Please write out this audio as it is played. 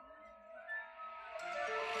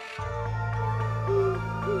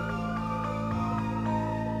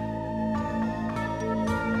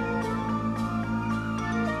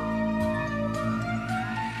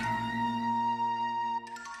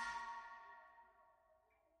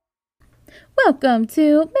Welcome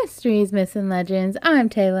to Mysteries, Myths, and Legends. I'm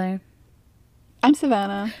Taylor. I'm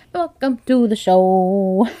Savannah. Welcome to the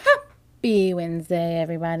show. Happy Wednesday,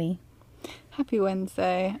 everybody. Happy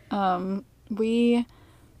Wednesday. We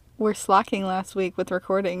were slacking last week with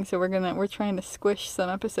recording, so we're trying to squish some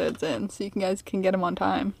episodes in so you guys can get them on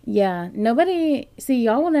time. Yeah,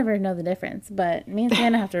 y'all will never know the difference, but me and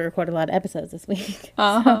Savannah have to record a lot of episodes this week.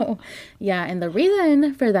 So, yeah, and the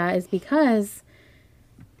reason for that is because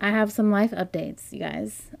I have some life updates, you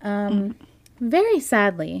guys. Very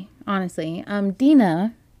sadly, honestly,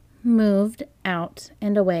 Dina moved out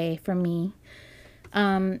and away from me,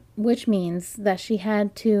 which means that she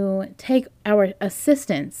had to take our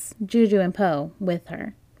assistants, Juju and Poe, with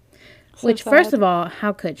her. So which, sad. first of all,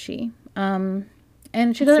 how could she? And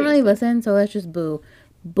she doesn't really listen, so let's just boo.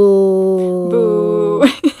 Boo.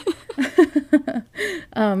 Boo.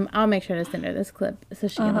 I'll make sure to send her this clip so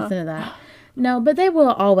she can listen to that. No, but they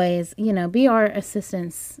will always, be our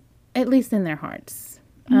assistants, at least in their hearts.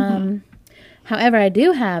 However, I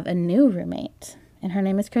do have a new roommate, and her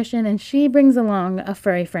name is Christian, and she brings along a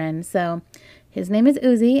furry friend. So his name is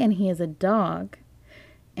Uzi, and he is a dog.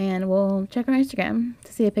 And we'll check our Instagram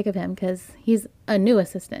to see a pic of him because he's a new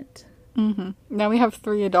assistant. Now we have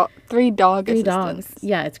three dog assistants. Dogs.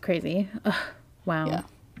 Yeah, it's crazy. Ugh, wow. Yeah.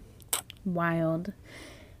 Wild.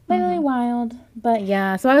 Really wild. But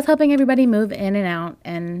yeah, so I was helping everybody move in and out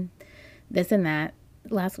and this and that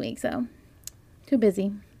last week. So too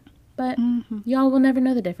busy. But y'all will never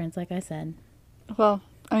know the difference, like I said. Well,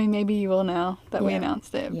 I mean, maybe you will now that we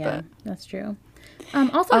announced it. Yeah, but that's true.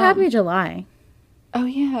 Also, happy July. Oh,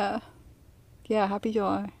 yeah. Yeah, happy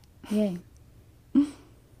July. Yay.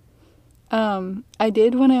 I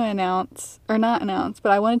did want to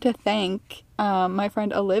but I wanted to thank my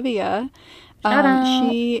friend Olivia. Shout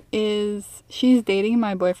out. She's dating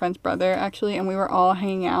my boyfriend's brother, actually, and we were all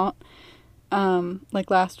hanging out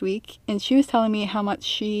like last week, and she was telling me how much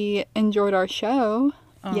she enjoyed our show.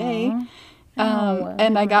 Aww. Yay.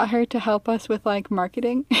 And I got her to help us with like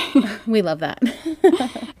marketing. We love that.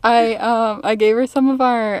 I gave her some of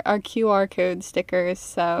our QR code stickers,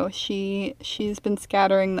 so she's been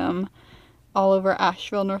scattering them all over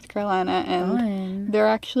Asheville, North Carolina, and Fun. they're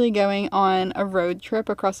actually going on a road trip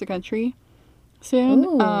across the country soon.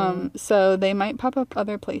 Ooh. So they might pop up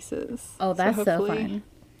other places. Oh, that's so fun.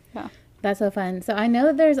 Yeah. That's so fun. So I know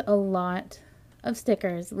that there's a lot of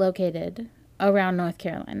stickers located around North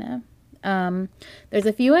Carolina. There's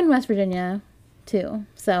a few in West Virginia too.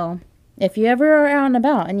 So if you ever are out and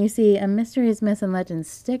about and you see a Mysteries, Myths, and Legends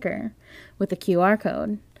sticker with a QR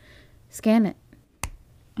code, scan it.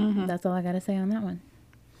 That's all I gotta say on that one.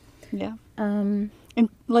 Yeah. And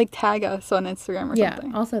like tag us on Instagram or something.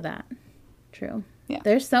 Yeah, also that. True. Yeah.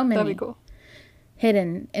 There's so many That'd be cool.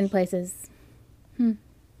 hidden in places. We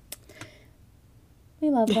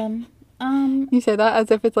love them. You say that as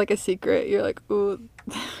if it's like a secret. You're like, ooh,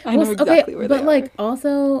 I know exactly where they are. But like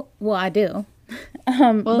also, well, I do.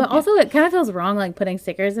 But also it kind of feels wrong like putting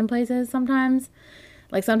stickers in places sometimes.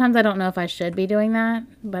 Like sometimes I don't know if I should be doing that,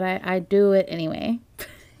 but I do it anyway.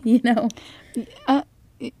 Yeah.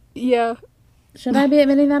 Should I be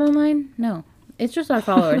admitting that online? No. It's just our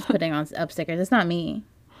followers putting up stickers. It's not me.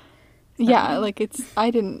 Yeah, like I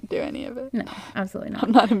didn't do any of it. No, absolutely not.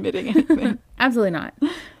 I'm not admitting anything. Absolutely not.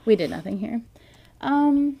 We did nothing here.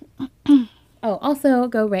 Also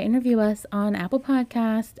go rate and review us on Apple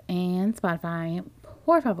Podcast and Spotify.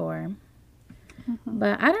 Por favor.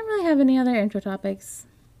 But I don't really have any other intro topics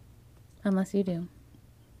unless you do.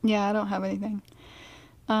 Yeah, I don't have anything.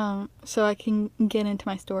 So I can get into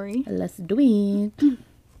my story. Let's do it.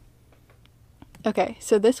 Okay,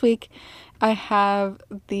 so this week I have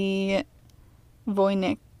the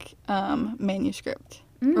Voynich manuscript.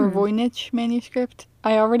 Or Voynich manuscript.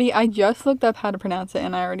 I just looked up how to pronounce it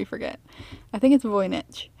and I already forget. I think it's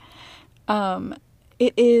Voynich.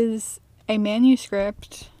 It is a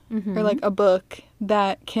manuscript or like a book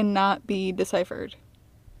that cannot be deciphered.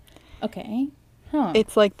 Okay. Huh.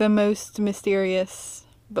 It's like the most mysterious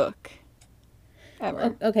book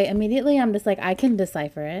ever. Okay, immediately I'm just like, I can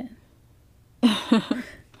decipher it.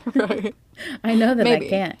 Right. I know that Maybe. I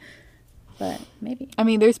can't. But maybe. I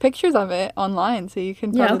mean, there's pictures of it online, so you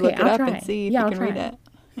can probably look it up and see if you can read it.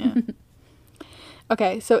 Yeah.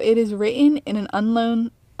 Okay, so it is written in an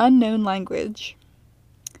unknown language,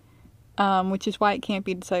 which is why it can't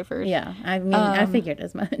be deciphered. Yeah, I mean, I figured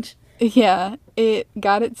as much. Yeah, it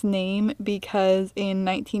got its name because in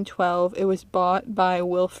 1912 it was bought by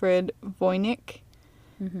Wilfrid Voynich,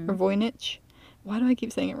 or Voynich. Why do I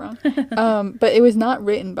keep saying it wrong? But it was not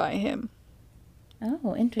written by him.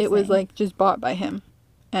 Oh, interesting. It was like just bought by him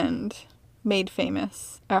and made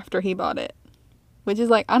famous after he bought it. which is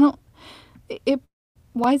like, I don't, it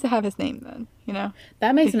why does it have his name then, you know?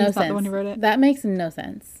 That makes no sense. Not the one who wrote it. That makes no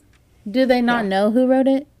sense. Do they not know who wrote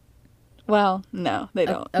it? Well, no, they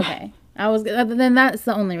don't. Okay. Then that's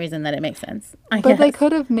the only reason that it makes sense, I guess. They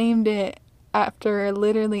could have named it after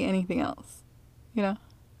literally anything else, you know?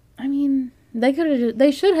 I mean,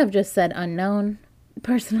 they should have just said unknown,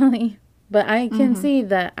 personally. But I can see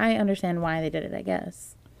that, I understand why they did it, I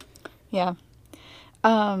guess. Yeah.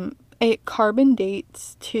 It carbon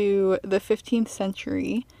dates to the 15th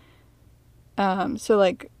century. So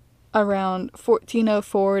like around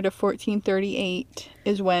 1404 to 1438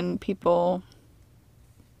 is when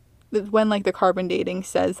like the carbon dating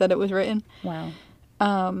says that it was written. Wow.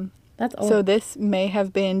 That's old. So this may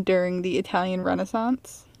have been during the Italian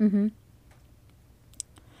Renaissance. Mm-hmm.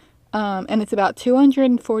 And it's about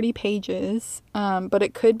 240 pages, but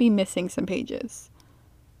it could be missing some pages.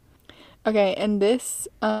 Okay, and this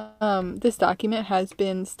document has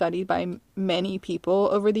been studied by many people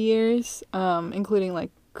over the years, including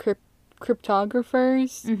like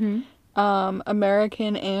cryptographers,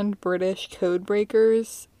 American and British code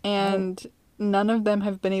breakers, and none of them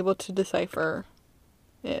have been able to decipher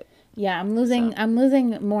it. Yeah, I'm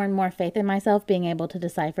losing more and more faith in myself being able to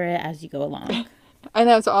decipher it as you go along. I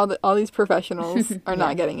know, so all these professionals are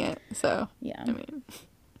not getting it, so yeah. I mean,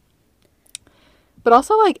 but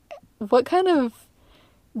also like, what kind of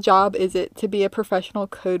job is it to be a professional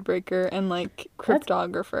code breaker and like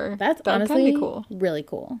cryptographer? That's honestly cool. Really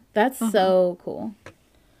cool. That's so cool.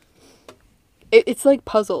 It's like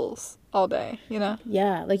puzzles all day, you know?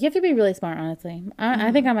 Yeah, like you have to be really smart, honestly.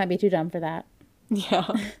 I think I might be too dumb for that. Yeah.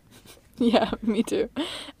 Yeah, me too.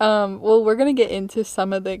 Well, we're going to get into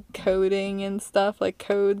some of the coding and stuff, like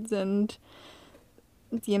codes and,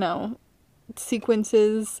 you know,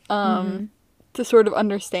 sequences, to sort of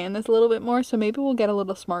understand this a little bit more. So maybe we'll get a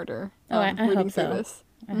little smarter I hope so. This.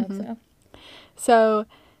 I hope so. So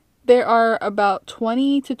there are about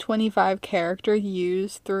 20 to 25 characters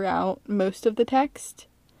used throughout most of the text,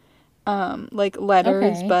 like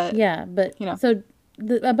letters, but... Yeah, but, you know. So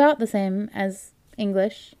about the same as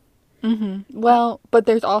English. Well, but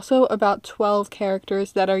there's also about 12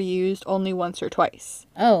 characters that are used only once or twice.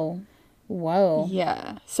 Oh, whoa.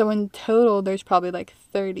 Yeah. So in total, there's probably like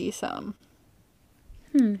 30 some.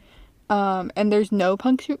 And there's no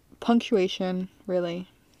punctuation, really.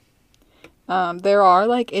 There are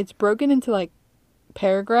like, it's broken into like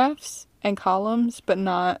paragraphs and columns,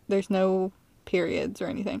 but there's no periods or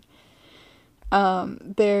anything.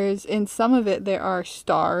 In some of it, there are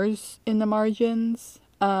stars in the margins.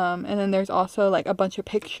 And then there's also like a bunch of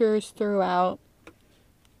pictures throughout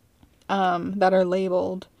that are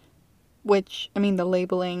labeled, which, I mean, the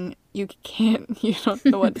labeling, you don't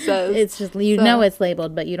know what it says. It's just, know it's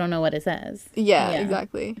labeled, but you don't know what it says. Yeah.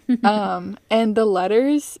 Exactly. And the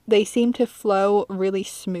letters, they seem to flow really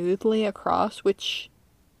smoothly across, which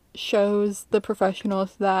shows the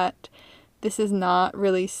professionals that this is not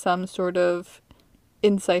really some sort of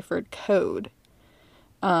enciphered code.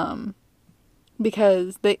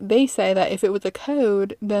 Because they say that if it was a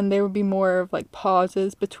code, then there would be more of like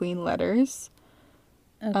pauses between letters.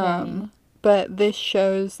 Okay. But this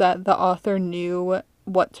shows that the author knew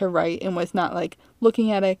what to write and was not like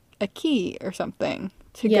looking at a key or something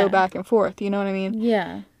to go back and forth. You know what I mean?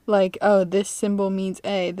 Yeah. Like, oh, this symbol means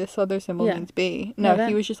A, this other symbol means B. No,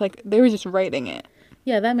 he was just like, they were just writing it.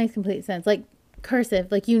 Yeah, that makes complete sense. Like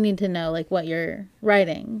cursive, like you need to know like what you're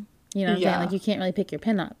writing. You know what I'm saying? Like you can't really pick your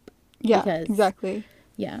pen up. Yeah, exactly.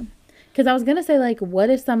 Yeah. Because I was going to say, like, what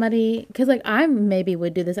if somebody... Because, like, I maybe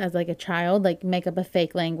would do this as, like, a child. Like, make up a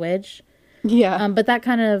fake language. Yeah. But that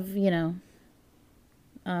kind of, you know,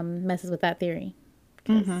 messes with that theory.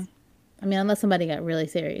 I mean, unless somebody got really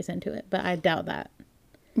serious into it. But I doubt that.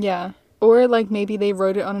 Yeah. Or, like, maybe they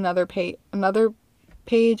wrote it on another page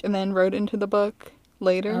and then wrote it into the book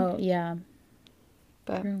later. Oh, yeah.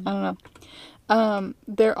 But, I don't know.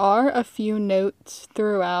 There are a few notes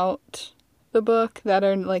throughout the book that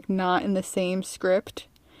are like not in the same script,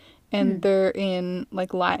 and they're in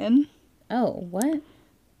like Latin. Oh, what?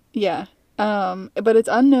 Yeah. But it's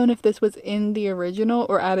unknown if this was in the original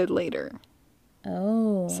or added later.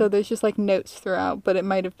 Oh. So there's just like notes throughout, but it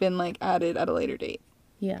might have been like added at a later date.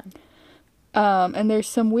 Yeah. And there's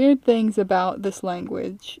some weird things about this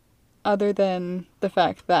language other than the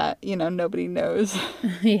fact that, you know, nobody knows.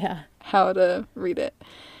 Yeah. How to read it.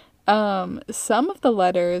 Some of the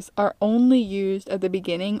letters are only used at the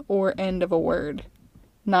beginning or end of a word,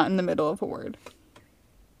 not in the middle of a word.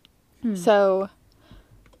 So,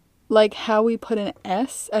 like how we put an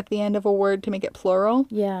S at the end of a word to make it plural.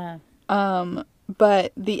 Yeah.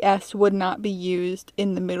 But the S would not be used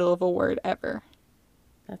in the middle of a word ever.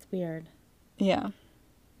 That's weird. Yeah.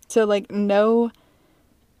 So, like, no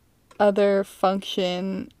other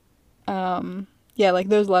function, yeah, like,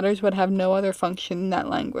 those letters would have no other function in that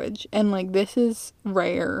language. And, like, this is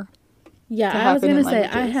rare Yeah, to I was happen in gonna say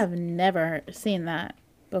I languages. have never seen that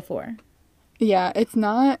before. Yeah, it's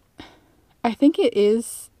not, I think it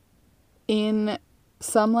is in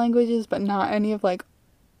some languages, but not any of, like,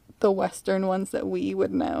 the Western ones that we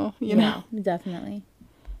would know, you know? Yeah, definitely.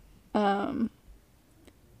 Um,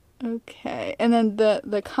 okay. And then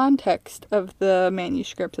the context of the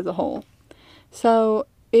manuscript as a whole. So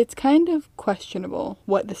it's kind of questionable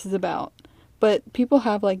what this is about, but people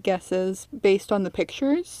have like guesses based on the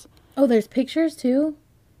pictures. Oh, there's pictures too?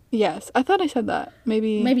 Yes, I thought I said that.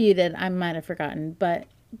 Maybe. Maybe you did. I might have forgotten, but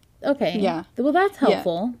okay. Yeah. Well, that's Yeah.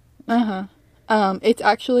 helpful. Uh-huh. It's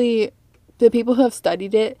actually the people who have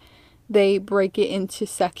studied it, they break it into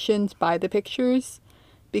sections by the pictures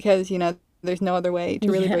because, you know, there's no other way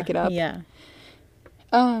to really Yeah, break it up. yeah.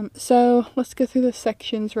 So let's go through the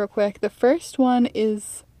sections real quick. The first one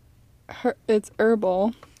is it's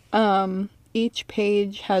herbal. Each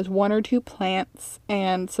page has one or two plants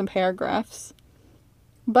and some paragraphs,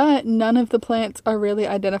 but none of the plants are really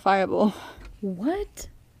identifiable. What?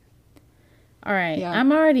 All right. Yeah.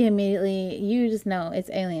 I'm already immediately, you just know it's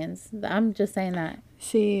aliens. I'm just saying that.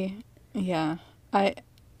 See, yeah.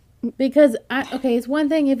 Because, okay, it's one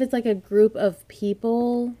thing if it's like a group of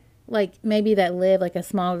people, like maybe that live like a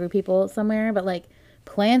small group of people somewhere, but like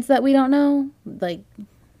plants that we don't know, like,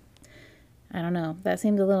 I don't know. That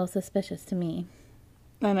seems a little suspicious to me.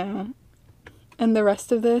 I know. And the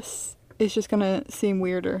rest of this is just gonna seem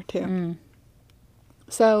weirder too.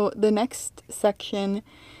 So the next section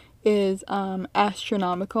is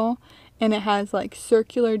astronomical, and it has like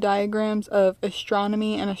circular diagrams of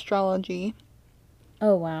astronomy and astrology.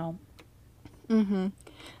 Oh, wow.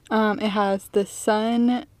 It has the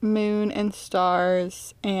sun, moon, and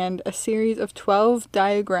stars, and a series of 12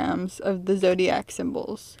 diagrams of the zodiac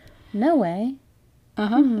symbols. No way.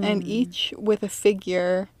 And each with a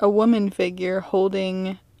figure, a woman figure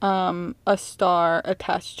holding a star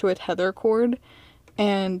attached to a tether cord,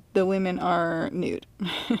 and the women are nude,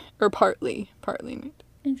 or partly nude.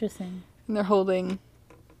 Interesting. And they're holding,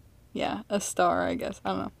 yeah, a star, I guess. I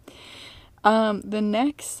don't know. The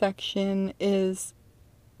next section is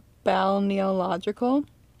balneological.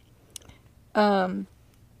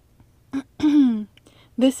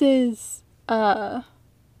 This is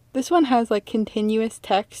this one has like continuous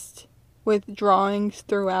text with drawings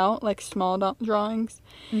throughout, like small drawings,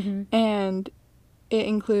 and it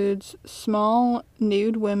includes small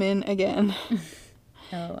nude women again.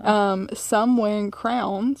 Oh, wow. Some wearing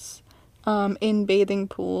crowns, in bathing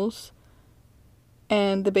pools,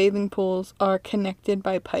 and the bathing pools are connected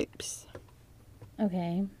by pipes.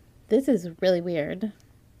 Okay. This is really weird.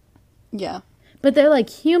 Yeah. But they're like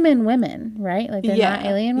human women, right? Like they're not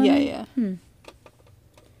alien women? Yeah.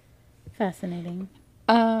 Fascinating.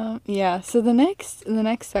 Yeah. So the next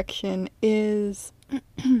section is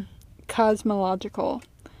cosmological.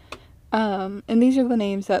 And these are the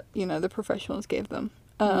names that, you know, the professionals gave them.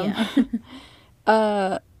 Yeah.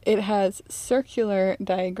 It has circular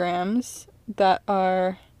diagrams that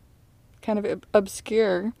are kind of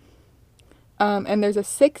obscure. And there's a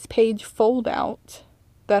 6-page fold-out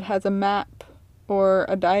that has a map or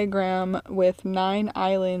a diagram with 9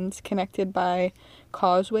 islands connected by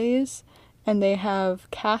causeways, and they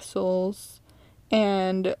have castles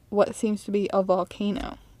and what seems to be a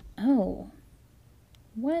volcano. Oh.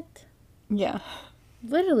 What? Yeah.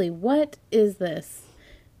 Literally, what is this?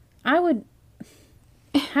 How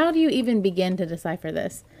do you even begin to decipher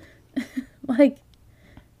this? Like,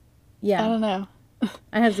 yeah. I don't know.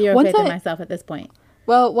 I have zero faith in myself at this point.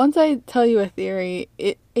 Well, once I tell you a theory,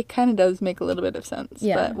 it kind of does make a little bit of sense,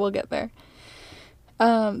 Yeah. but we'll get there.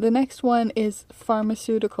 The next one is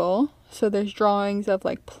pharmaceutical. So there's drawings of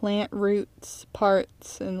like plant roots,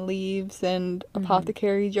 parts, and leaves, and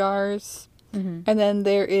apothecary jars. And then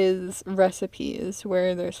there is recipes,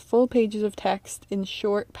 where there's full pages of text in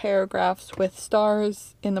short paragraphs with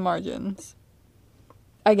stars in the margins.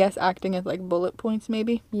 I guess acting as like bullet points,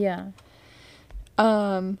 maybe. Yeah.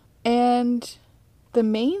 And the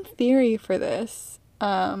main theory for this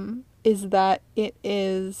is that it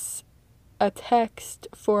is a text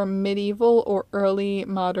for medieval or early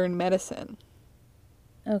modern medicine.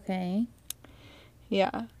 Okay.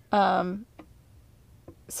 Yeah.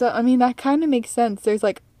 So, I mean, that kind of makes sense. There's,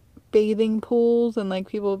 like, bathing pools and, like,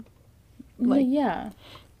 people, like, yeah.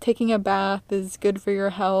 taking a bath is good for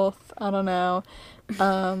your health. I don't know.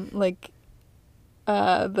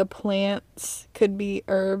 The plants could be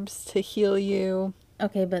herbs to heal you.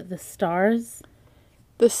 Okay, but the stars?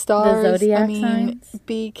 the stars, zodiac signs.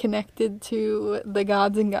 be connected to the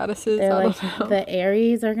gods and goddesses. They're I like, don't know. the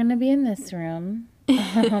Aries are going to be in this room.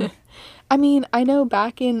 I mean, I know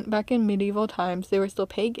back in medieval times they were still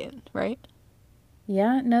pagan, right?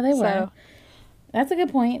 Yeah, no, they were. That's a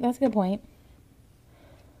good point.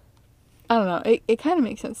 I don't know. It kind of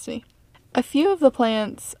makes sense to me. A few of the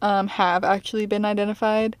plants have actually been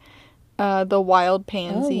identified. The wild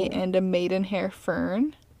pansy and a maidenhair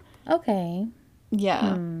fern. Okay.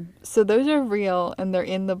 Yeah. So those are real and they're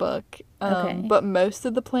in the book. Okay. But most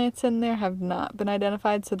of the plants in there have not been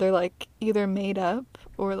identified, so they're like either made up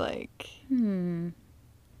or like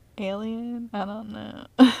alien. I don't know.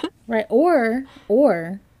 Right. Or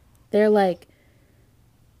they're like,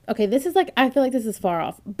 okay, this is like, I feel like this is far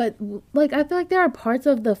off, but like I feel like there are parts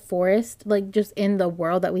of the forest like just in the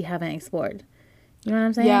world that we haven't explored. You know what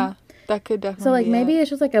I'm saying? Yeah, that could definitely. So like be maybe it. it's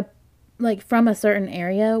just like like from a certain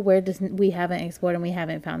area where just we haven't explored and we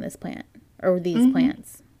haven't found this plant or these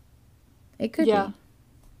plants. It could be.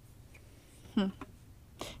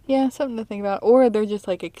 Yeah, something to think about. Or they're just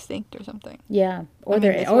like extinct or something. Yeah, or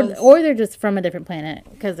they're just from a different planet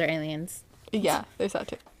because they're aliens. Yeah, there's that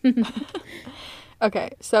too.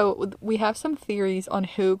 Okay, so we have some theories on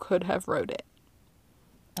who could have wrote it.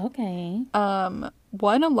 Okay.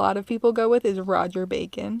 One a lot of people go with is Roger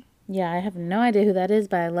Bacon. Yeah, I have no idea who that is,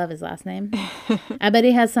 but I love his last name. I bet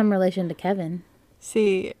he has some relation to Kevin.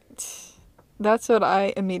 See, that's what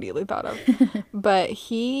I immediately thought of. But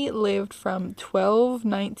he lived from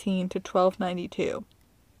 1219 to 1292.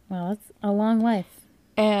 Well, that's a long life.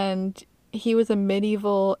 And he was a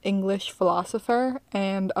medieval English philosopher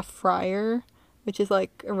and a friar, which is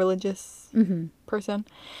like a religious person.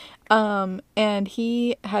 And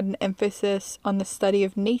he had an emphasis on the study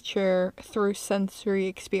of nature through sensory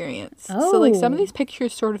experience. So like some of these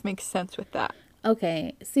pictures sort of make sense with that.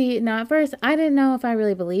 Okay. See, now at first I didn't know if I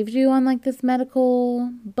really believed you on like this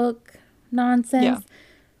medical book nonsense. Yeah.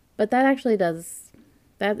 But that actually does,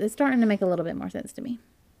 that is starting to make a little bit more sense to me.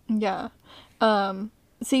 Yeah.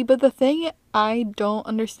 See, but the thing I don't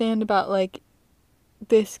understand about like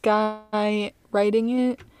this guy writing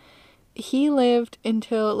it, he lived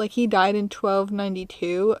until like he died in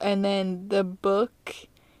 1292, and then the book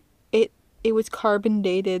it was carbon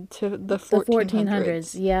dated to the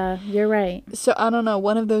 1400s. Yeah, you're right. So I don't know,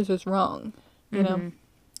 one of those was wrong, you know.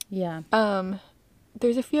 Yeah.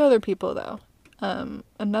 There's a few other people though.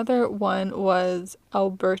 Another one was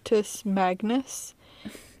Albertus Magnus,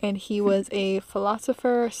 and he was a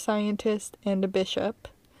philosopher, scientist, and a bishop.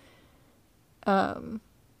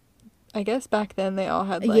 I guess back then they all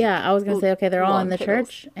had like... Yeah, I was going to say, okay, they're all in the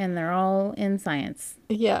church and they're all in science.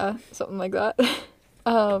 Yeah, something like that.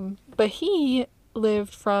 But he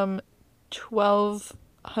lived from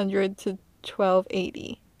 1200 to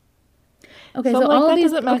 1280. Okay, so all that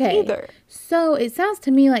these... doesn't match either. So it sounds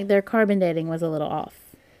to me like their carbon dating was a little off.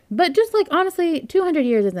 But just like, honestly, 200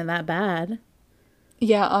 years isn't that bad.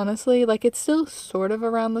 Yeah, honestly, like it's still sort of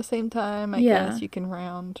around the same time. I guess you can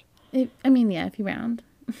round. Yeah, if you round.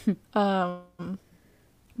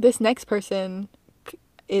 This next person,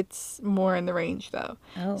 it's more in the range though.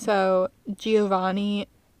 Oh. So Giovanni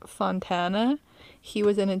Fontana, he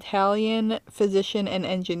was an Italian physician and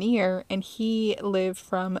engineer, and he lived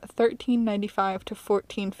from 1395 to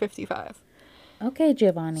 1455. Okay,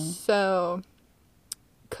 Giovanni. So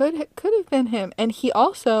could have been him, and he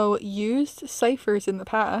also used ciphers in the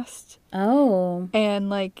past. Oh. And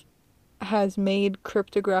like has made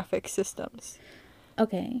cryptographic systems.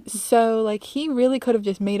 Okay. So, like, he really could have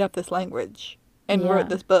just made up this language and wrote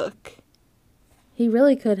this book. He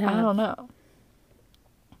really could have. I don't know.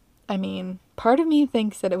 I mean, part of me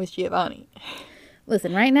thinks that it was Giovanni.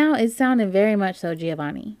 Listen, right now, it's sounding very much so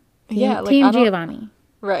Giovanni. Team Giovanni.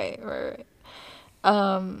 Right.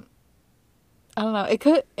 I don't know. It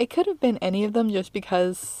could have been any of them just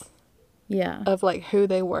because of, like, who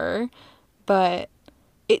they were. But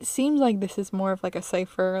it seems like this is more of, like, a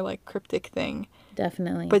cipher, like, cryptic thing.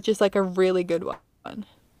 Definitely. But just like a really good one.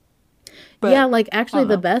 But yeah, like actually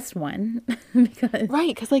the best one.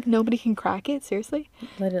 Because like nobody can crack it, seriously.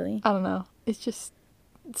 Literally. I don't know. It's just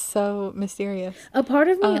so mysterious. A part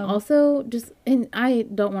of me also just, and I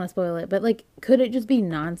don't want to spoil it, but like could it just be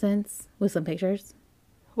nonsense with some pictures?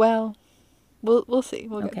 Well, we'll see.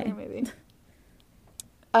 We'll get there maybe.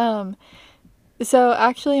 So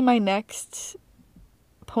actually my next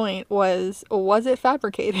point was it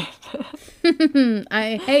fabricated?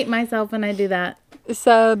 I hate myself when I do that.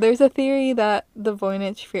 So there's a theory that the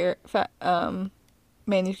Voynich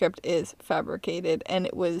manuscript is fabricated, and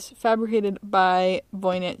it was fabricated by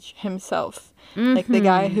Voynich himself. Like, the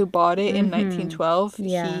guy who bought it in 1912,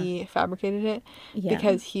 he fabricated it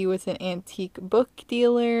because he was an antique book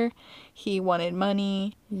dealer. He wanted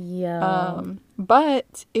money.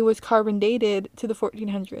 But it was carbon dated to the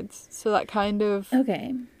 1400s, so that kind of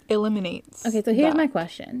eliminates. Okay, so here's my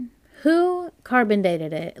question. Who carbon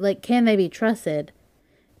dated it? Like, can they be trusted?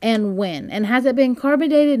 And when? And has it been carbon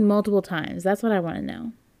dated multiple times? That's what I want to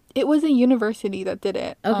know. It was a university that did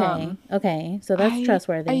it. Okay. So that's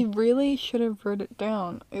trustworthy. I really should have wrote it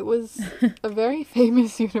down. It was a very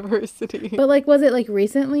famous university. But, like, was it, like,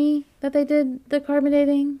 recently that they did the carbon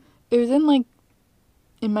dating? It was in, like,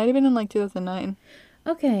 it might have been in, like, 2009.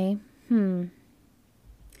 Okay.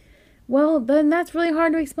 Well, then that's really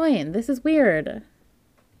hard to explain. This is weird.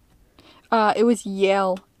 It was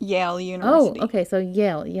Yale University. Oh, okay. So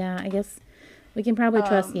Yale. Yeah, I guess we can probably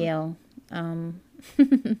trust Yale.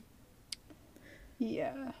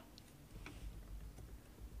 Yeah.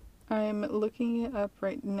 I'm looking it up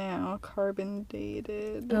right now. Carbon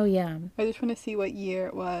dated. Oh, yeah. I just want to see what year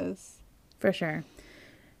it was. For sure.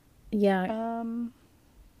 Yeah.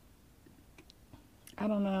 I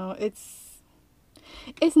don't know. It's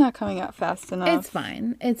not coming out fast enough.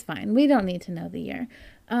 It's fine. We don't need to know the year.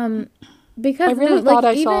 Because I really thought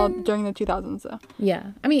I saw during the 2000s, though.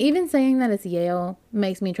 Yeah. I mean, even saying that it's Yale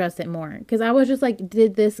makes me trust it more. Because I was just like,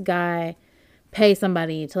 did this guy pay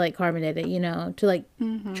somebody to, like, carbon date it, you know, to, like,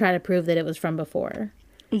 try to prove that it was from before?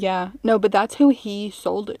 Yeah. No, but that's who he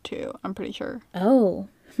sold it to, I'm pretty sure. Oh.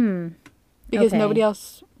 Because nobody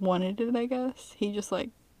else wanted it, I guess. He just,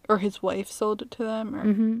 like, or his wife sold it to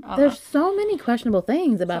them. Or, There's so many questionable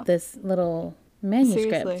things about this little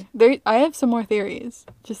manuscript. Seriously. I have some more theories.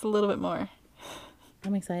 Just a little bit more.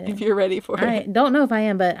 I'm excited. If you're ready for it. I don't know if I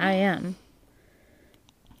am, but I am.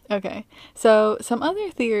 Okay. So, some other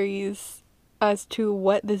theories as to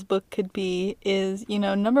what this book could be is, you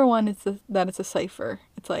know, number one is that it's a cipher.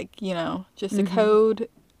 It's like, you know, just a code,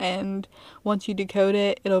 and once you decode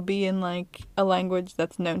it, it'll be in, like, a language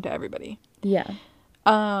that's known to everybody. Yeah.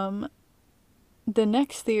 The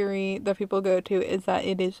next theory that people go to is that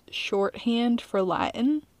it is shorthand for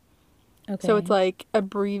Latin. Okay. So it's like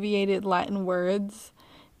abbreviated Latin words,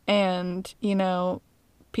 and, you know,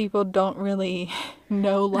 people don't really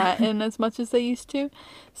know Latin as much as they used to,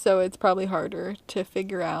 so it's probably harder to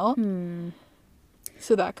figure out.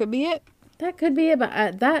 So that could be it. That could be it, but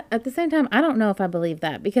at the same time, I don't know if I believe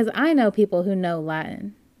that, because I know people who know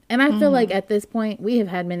Latin. And I feel like at this point, we have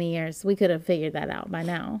had many years. We could have figured that out by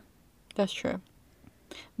now. That's true.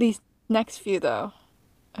 These next few, though.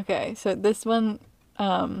 Okay, so this one,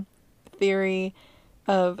 theory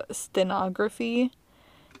of stenography.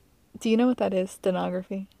 Do you know what that is,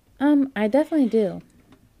 stenography? I definitely do.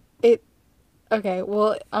 Okay,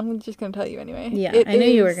 well, I'm just going to tell you anyway. Yeah, I knew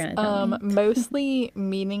you were going to tell me. Mostly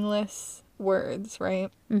meaningless words,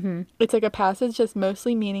 right? It's like a passage that's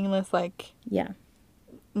mostly meaningless, like... Yeah.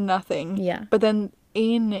 Nothing. Yeah. But then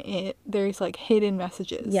in it, there's, like, hidden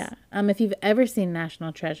messages. Yeah. If you've ever seen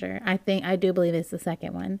National Treasure, I do believe it's the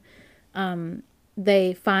second one.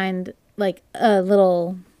 They find, like, a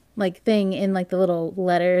little, like, thing in, like, the little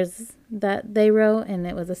letters that they wrote, and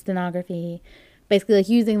it was a stenography, basically, like,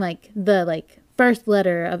 using, like, the, like, first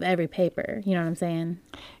letter of every paper. You know what I'm saying?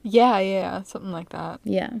 Yeah, something like that.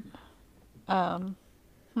 Yeah.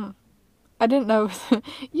 I didn't know.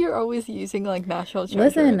 You're always using, like, National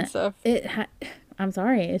Treasure and stuff. I'm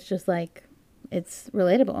sorry. It's just, like, it's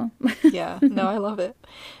relatable. Yeah. No, I love it.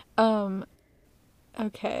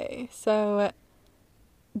 Okay. So,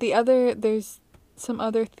 there's some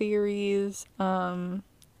other theories, that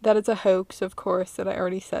it's a hoax, of course, that I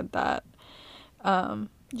already said that.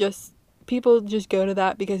 People just go to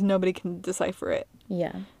that because nobody can decipher it.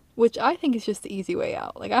 Yeah. Which I think is just the easy way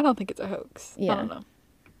out. Like, I don't think it's a hoax. Yeah. I don't know.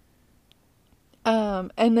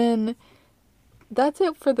 And then that's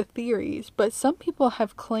it for the theories, but some people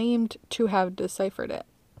have claimed to have deciphered it.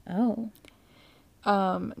 Oh.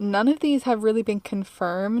 None of these have really been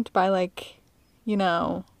confirmed by, like, you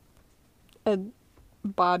know, a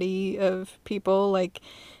body of people. Like,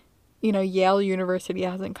 you know, Yale University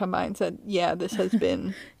hasn't come by and said, yeah, this has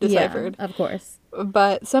been deciphered. Yeah, of course.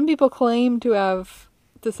 But some people claim to have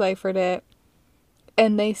deciphered it,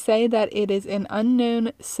 and they say that it is an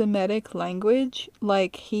unknown Semitic language,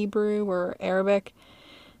 like Hebrew or Arabic,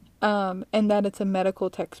 and that it's a medical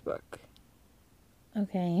textbook.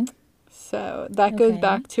 Okay. So that goes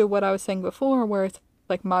back to what I was saying before, where it's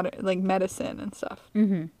like modern, like medicine and stuff.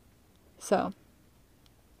 So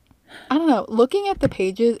I don't know. Looking at the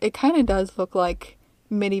pages, it kind of does look like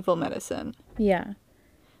medieval medicine. Yeah.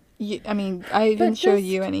 I mean, I didn't show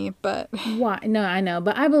you any, but why? No, I know,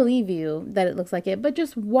 but I believe you that it looks like it. But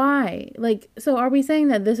just why? Like, so are we saying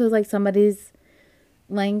that this was like somebody's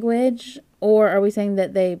language, or are we saying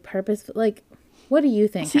that they like? What do you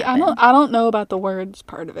think? See, happened? I don't know about the words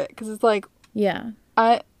part of it because it's like, yeah,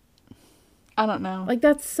 I don't know. Like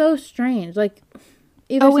that's so strange. Like,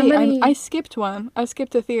 either oh wait, somebody... I skipped one. I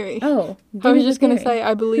skipped a theory. Oh, I was just gonna say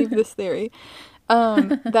I believe this theory.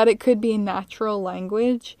 That it could be natural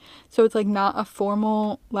language. So it's like not a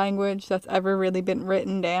formal language that's ever really been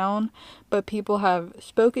written down, but people have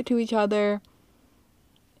spoke it to each other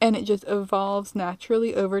and it just evolves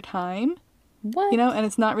naturally over time. What? You know, and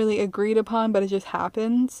it's not really agreed upon, but it just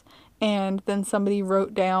happens. And then somebody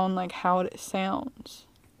wrote down like how it sounds.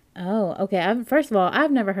 Oh, okay. First of all,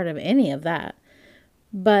 I've never heard of any of that.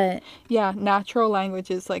 But yeah, natural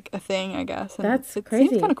language is like a thing, I guess. And that's it crazy.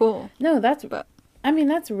 Seems kind of cool. No, that's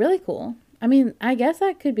really cool. I mean, I guess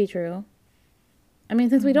that could be true. I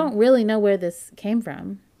mean, since we don't really know where this came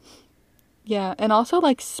from. Yeah, and also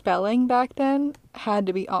like spelling back then had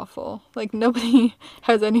to be awful. Like nobody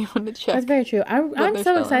has anyone to check. That's very true. I'm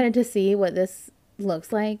so excited to see what this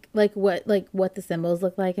looks like what the symbols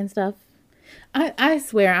look like and stuff. I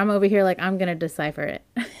swear I'm over here like I'm gonna decipher it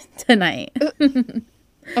tonight.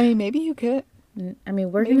 I mean, maybe you could. I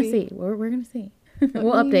mean, we're gonna see. We're gonna see.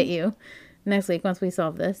 We'll update you next week once we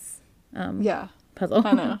solve this. Puzzle.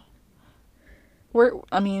 I know.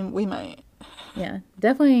 We might. Yeah,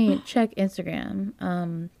 definitely check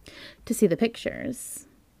Instagram to see the pictures.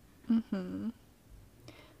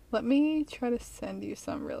 Let me try to send you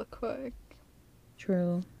some real quick.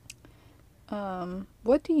 True.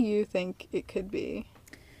 What do you think it could be?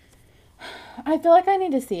 I feel like I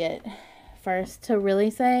need to see it first to really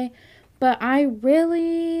say, but I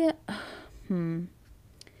really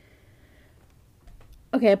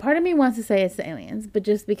okay, a part of me wants to say it's the aliens, but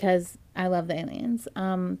just because I love the aliens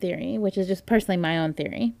theory, which is just personally my own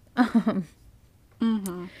theory. But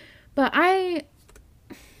I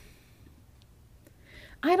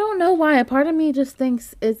don't know why. A part of me just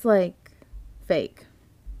thinks it's like fake.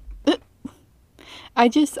 I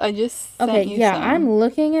just sent you some. I'm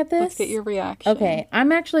looking at this. Let's get your reaction. Okay,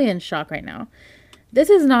 I'm actually in shock right now. This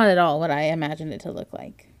is not at all what I imagined it to look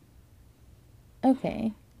like.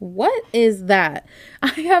 Okay, what is that? I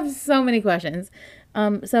have so many questions.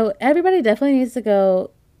 So everybody definitely needs to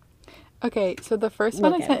go. Okay, so the first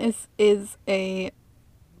one I sent is a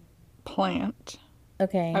plant.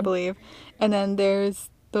 Okay. I believe. And then there's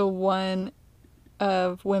the one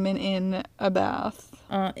of women in a bath.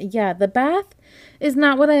 Yeah, the bath is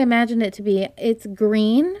not what I imagined it to be. It's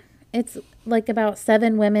green. It's like about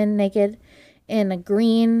 7 women naked in a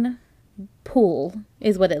green pool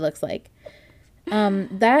is what it looks like.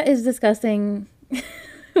 That is disgusting.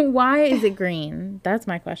 Why is it green? That's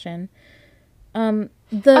my question.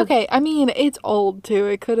 Okay, I mean, it's old too.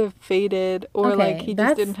 It could have faded or like he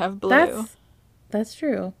just didn't have blue. That's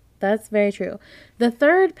true. That's very true. The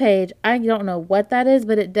third page, I don't know what that is,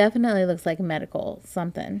 but it definitely looks like medical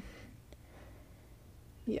something.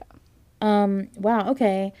 Yeah. Wow,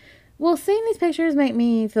 okay. Well, seeing these pictures make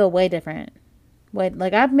me feel way different.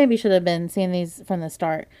 Like I maybe should have been seeing these from the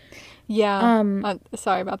start. Yeah.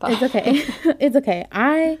 Sorry about that. It's okay. It's okay.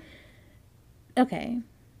 Okay.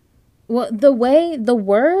 Well, the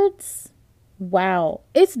words, wow.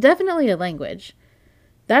 It's definitely a language.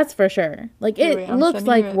 That's for sure. Like, it looks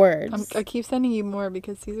like words. I keep sending you more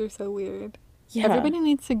because these are so weird. Yeah. Everybody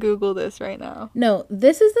needs to Google this right now. No,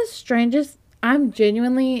 this is the strangest. I'm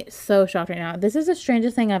genuinely so shocked right now. This is the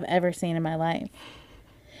strangest thing I've ever seen in my life.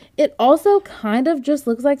 It also kind of just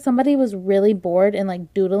looks like somebody was really bored and,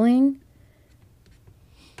 like, doodling.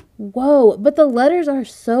 Whoa, but the letters are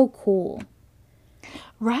so cool.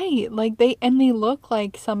 Right. Like, they look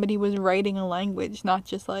like somebody was writing a language, not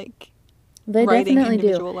just, like... They definitely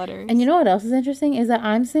do. Letters. And you know what else is interesting is that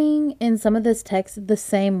I'm seeing in some of this text the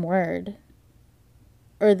same word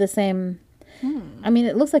or the same I mean,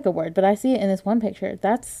 it looks like a word, but I see it in this one picture.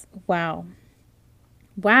 That's wow.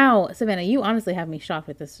 Savannah, you honestly have me shocked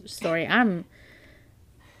with this story. I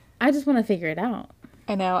just want to figure it out.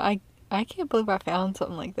 I know. I can't believe I found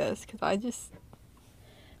something like this because I don't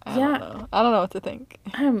know. I don't know what to think.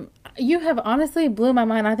 You have honestly blew my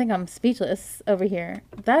mind. I think I'm speechless over here.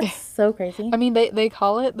 That's so crazy. I mean, they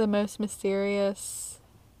call it the most mysterious,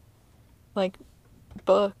 like,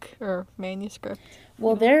 book or manuscript.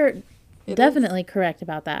 Well, they're definitely correct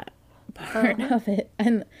about that part of it.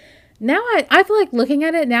 And now I feel like looking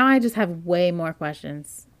at it, now I just have way more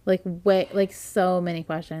questions. Like, so many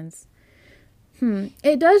questions.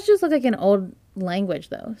 It does just look like an old language,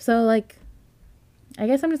 though. So, like... I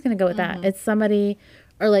guess I'm just going to go with that. It's somebody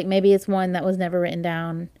Or like maybe it's one that was never written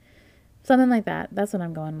down. Something like that. That's what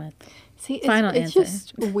I'm going with. See, it's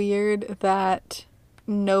just weird that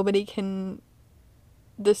nobody can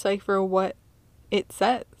decipher what it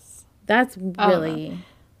says. That's really...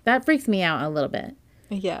 That freaks me out a little bit.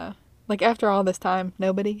 Yeah. Like, after all this time,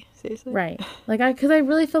 nobody? Seriously? Right. Like, because I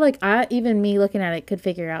really feel like even me looking at it could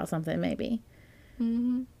figure out something, maybe.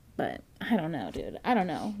 Mm-hmm. But I don't know, dude. I don't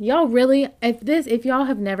know. Y'all really... If y'all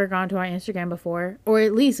have never gone to our Instagram before, or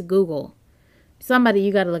at least Google, somebody,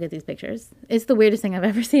 you got to look at these pictures. It's the weirdest thing I've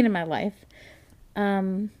ever seen in my life.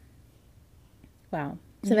 Wow.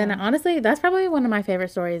 Savannah, honestly, that's probably one of my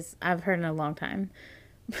favorite stories I've heard in a long time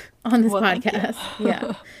on this podcast.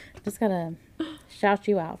 Yeah. Just gotta shout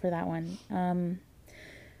you out for that one.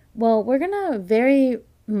 Well, we're gonna very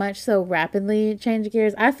much so rapidly change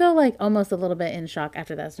gears. I feel like almost a little bit in shock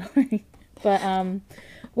after that story. But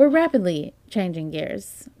we're rapidly changing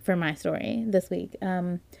gears for my story this week.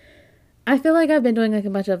 I feel like I've been doing like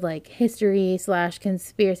a bunch of like history /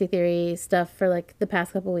 conspiracy theory stuff for like the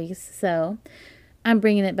past couple weeks. So I'm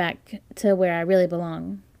bringing it back to where I really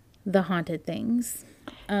belong, the haunted things.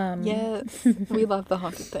 Yes, we love the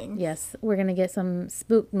haunted things. Yes, we're going to get some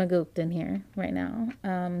spooked magooked in here right now.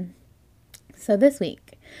 So this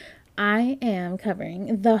week, I am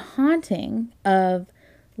covering the haunting of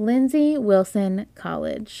Lindsey Wilson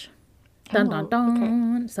College. Dun, dun,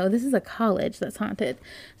 dun. Okay. So this is a college that's haunted.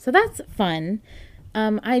 So that's fun.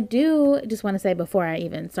 I do just want to say before I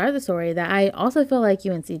even start the story that I also feel like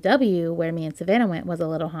UNCW, where me and Savannah went, was a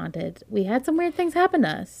little haunted. We had some weird things happen to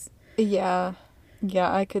us. Yeah.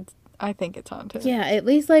 Yeah, I think it's haunted. Yeah, at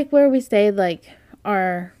least like where we stayed like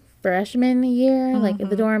our freshman year, like in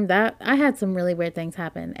the dorm, that I had some really weird things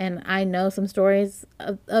happen. And I know some stories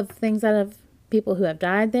of things that have people who have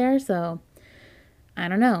died there. So I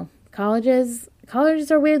don't know. Colleges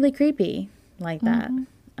are weirdly creepy like that.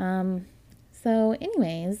 So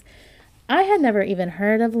anyways, I had never even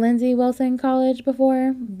heard of Lindsey Wilson College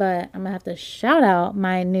before, but I'm gonna have to shout out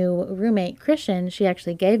my new roommate, Christian. She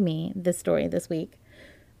actually gave me this story this week.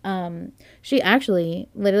 She actually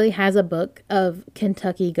literally has a book of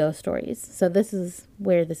Kentucky ghost stories. So this is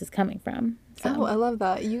where this is coming from. So, oh, I love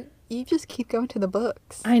that. You just keep going to the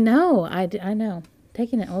books. I know. I know.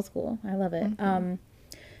 Taking it old school. I love it.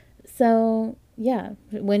 So yeah,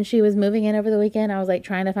 when she was moving in over the weekend, I was like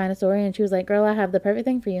trying to find a story, and she was like, "Girl, I have the perfect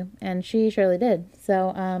thing for you," and she surely did.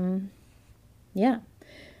 So yeah,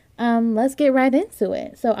 let's get right into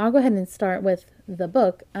it. So I'll go ahead and start with the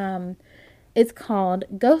book. It's called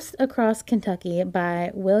Ghosts Across Kentucky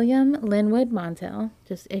by William Linwood Montel.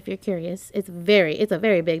 Just if you're curious, it's a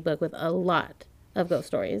very big book with a lot of ghost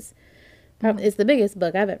stories. It's the biggest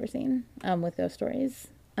book I've ever seen with ghost stories.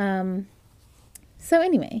 So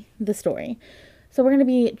anyway, the story. So we're going to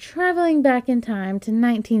be traveling back in time to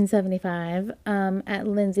 1975 at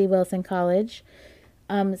Lindsey Wilson College.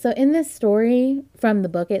 So in this story, from the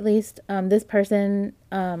book at least, this person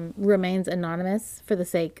remains anonymous for the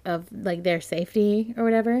sake of like their safety or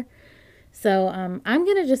whatever. So I'm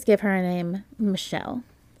going to just give her a name, Michelle.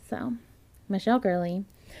 So Michelle Gurley.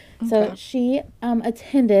 Okay. So she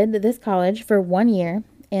attended this college for 1 year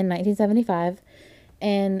in 1975.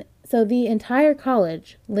 And so the entire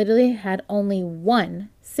college literally had only one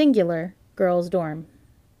singular girls' dorm.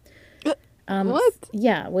 What?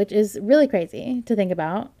 Yeah, which is really crazy to think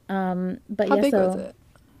about. But how big was it?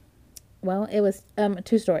 Well, it was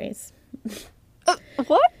 2 stories.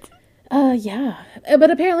 What? Yeah. But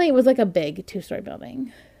apparently it was like a big 2-story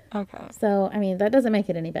building. Okay. So, I mean, that doesn't make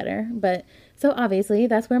it any better. But so obviously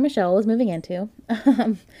that's where Michelle was moving into.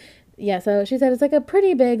 Yeah, so she said it's like a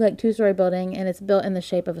pretty big, like 2-story building, and it's built in the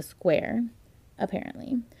shape of a square,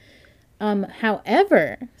 apparently.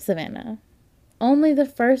 However, Savannah, only the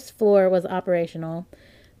first floor was operational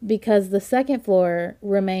because the second floor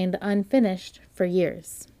remained unfinished for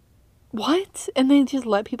years. What? And they just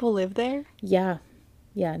let people live there? Yeah.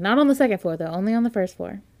 Yeah, not on the second floor, though, only on the first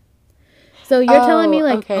floor. So you're telling me,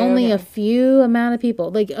 like, only a few amount of people,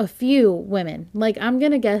 like a few women, like I'm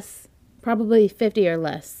going to guess probably 50 or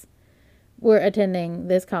less, were attending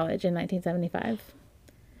this college in 1975.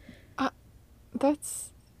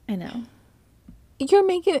 I know. You're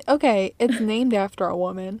making it... Okay, it's named after a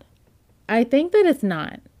woman. I think that it's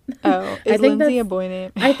not. Oh, is Lindsay a boy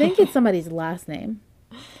name? I think it's somebody's last name.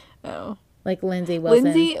 Oh. Like Lindsey Wilson.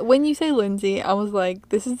 Lindsay, when you say Lindsay, I was like,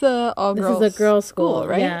 this is a all-girls This is a girls' school,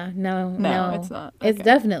 right? Yeah, no. It's not.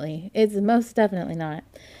 Okay. It's most definitely not.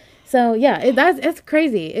 So, yeah, it's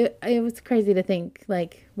crazy. It was crazy to think,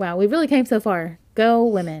 like, wow, we really came so far. Go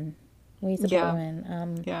women. We support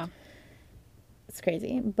women. Yeah. It's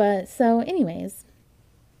crazy. But, so, anyways,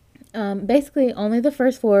 Basically, only the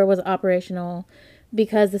first floor was operational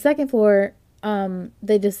because the second floor,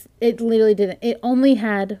 it literally didn't. It only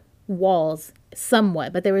had walls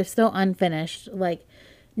somewhat, but they were still unfinished. Like,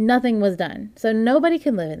 nothing was done. So nobody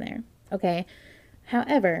could live in there. Okay.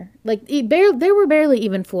 However, like, there were barely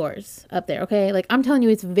even floors up there. Okay. Like, I'm telling you,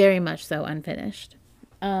 it's very much so unfinished.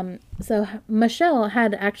 So Michelle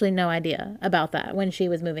had actually no idea about that when she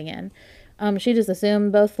was moving in. She just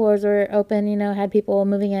assumed both floors were open, had people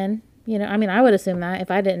moving in. I mean, I would assume that if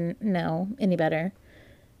I didn't know any better,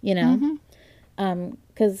 you know,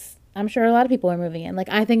 because I'm sure a lot of people are moving in. Like,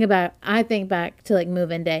 I think back to like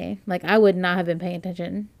move-in day. Like, I would not have been paying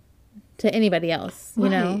attention to anybody else,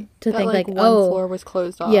 Right. to That, think like, one oh, floor was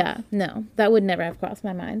closed off. yeah, no, that would never have crossed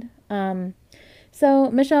my mind.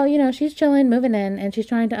 So Michelle, she's chilling, moving in, and she's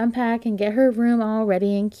trying to unpack and get her room all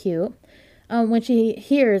ready and cute. When she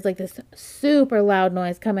hears like this super loud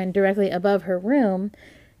noise coming directly above her room,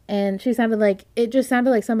 and it just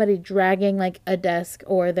sounded like somebody dragging like a desk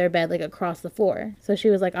or their bed like across the floor. So she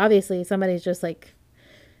was like, obviously somebody's just like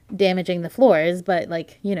damaging the floors, but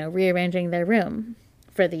like, rearranging their room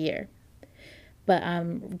for the year.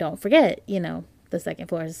 But don't forget, the second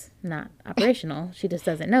floor is not operational. She just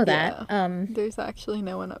doesn't know that. Yeah. There's actually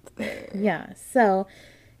no one up there. Yeah. So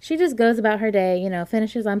she just goes about her day,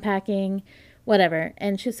 finishes unpacking, whatever.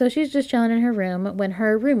 And she's just chilling in her room when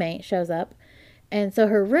her roommate shows up. And so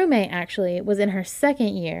her roommate actually was in her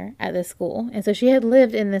second year at this school. And so she had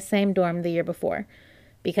lived in the same dorm the year before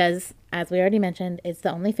because, as we already mentioned, it's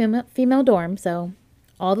the only female dorm. So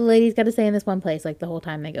all the ladies got to stay in this one place like the whole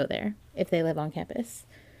time they go there if they live on campus.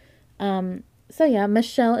 So yeah,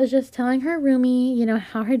 Michelle is just telling her roomie,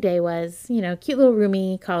 how her day was, cute little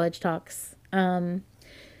roomie college talks. And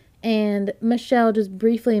Michelle just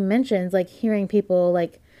briefly mentions like hearing people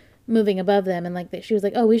like moving above them and like that she was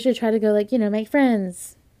like, oh, we should try to go like, make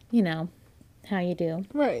friends, how you do.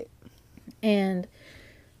 Right. And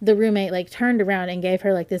the roommate like turned around and gave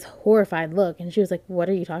her like this horrified look and she was like, what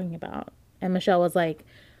are you talking about? And Michelle was like,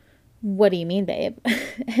 what do you mean, babe?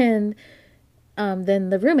 And then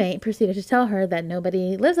the roommate proceeded to tell her that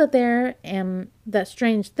nobody lives up there and that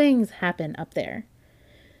strange things happen up there.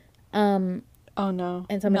 Oh no.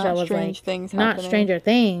 And so Michelle was like, things not happening. Stranger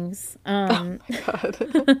Things. Oh my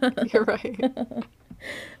god. You're right.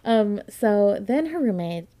 So then her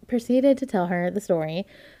roommate proceeded to tell her the story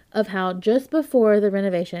of how just before the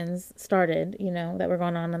renovations started, that were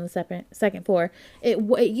going on the second floor,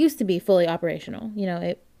 it used to be fully operational.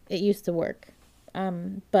 It used to work.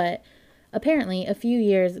 But apparently a few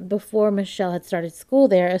years before Michelle had started school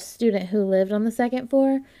there, a student who lived on the second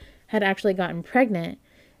floor had actually gotten pregnant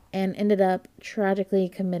and ended up tragically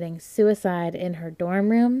committing suicide in her dorm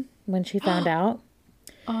room when she found out.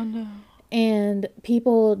 Oh no. And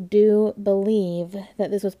people do believe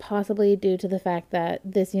that this was possibly due to the fact that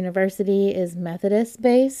this university is Methodist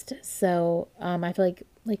based. So I feel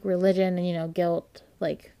like religion and, guilt,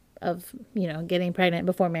 like of, getting pregnant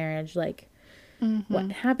before marriage, like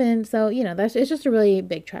what happened. So, it's just a really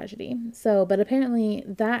big tragedy. So, but apparently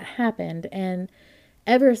that happened. And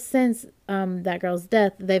ever since that girl's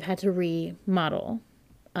death, they've had to remodel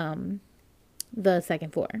the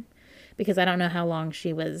second floor because I don't know how long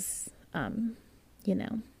she was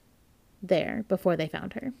there before they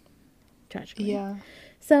found her tragically. Yeah.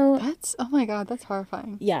 So oh my god, that's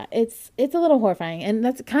horrifying. Yeah, it's a little horrifying, and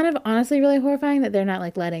that's kind of honestly really horrifying that they're not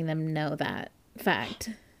like letting them know that fact.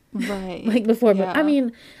 Right. Like before, yeah. But I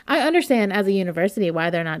mean, I understand as a university why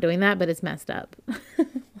they're not doing that, but it's messed up.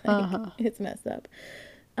 It's messed up.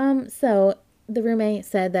 So the roommate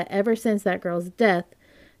said that ever since that girl's death,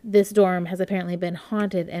 this dorm has apparently been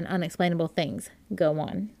haunted and unexplainable things go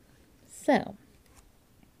on. So,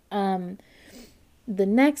 the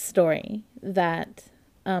next story that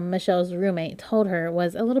Michelle's roommate told her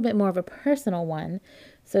was a little bit more of a personal one.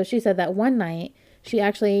 So she said that one night she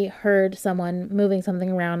actually heard someone moving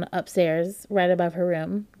something around upstairs right above her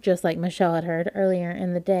room, just like Michelle had heard earlier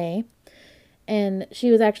in the day. And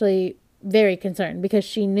she was actually very concerned because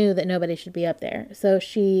she knew that nobody should be up there. So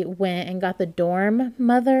she went and got the dorm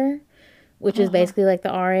mother, which is basically like the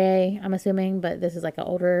RA, I'm assuming, but this is like an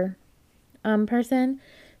older person.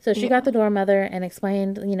 So she got the dorm mother and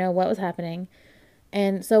explained, what was happening.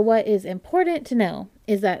 And so what is important to know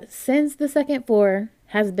is that since the second floor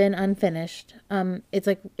has been unfinished,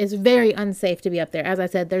 it's very unsafe to be up there. As I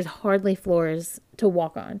said, there's hardly floors to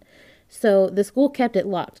walk on. So the school kept it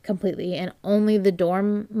locked completely, and only the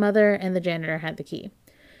dorm mother and the janitor had the key.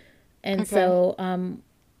 And so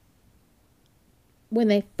when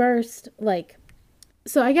they first,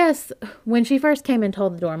 so I guess when she first came and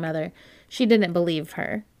told the dorm mother, she didn't believe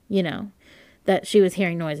her, that she was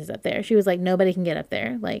hearing noises up there. She was like, nobody can get up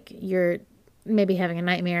there. Like, you're maybe having a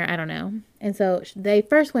nightmare. I don't know. And so they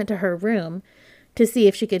first went to her room to see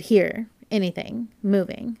if she could hear anything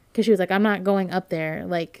moving. Because she was like, I'm not going up there,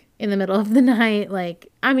 like, in the middle of the night.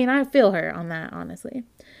 Like, I mean, I feel her on that, honestly.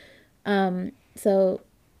 So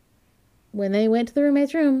when they went to the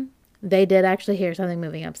roommate's room, they did actually hear something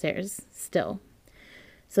moving upstairs still.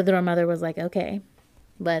 So the mother was like, okay,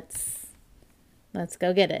 let's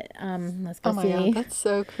go get it. Let's go see. Oh my God, that's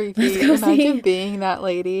so creepy. Imagine being that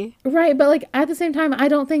lady. Right, but like at the same time, I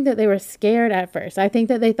don't think that they were scared at first. I think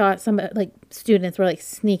that they thought some like students were like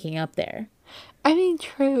sneaking up there. I mean,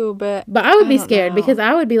 true, but I would be scared because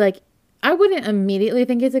I would be like, I wouldn't immediately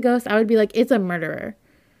think it's a ghost. I would be like, it's a murderer.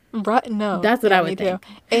 Right? No, that's what I would think.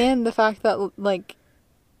 And the fact that like,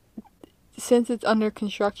 since it's under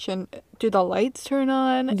construction, do the lights turn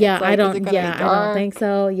on? Yeah, I don't think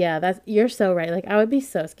so. Yeah, you're so right. Like, I would be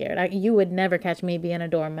so scared. You would never catch me being a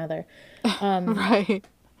dorm mother. Right.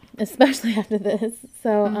 Especially after this.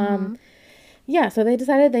 So, yeah, so they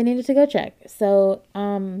decided they needed to go check. So,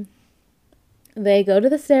 they go to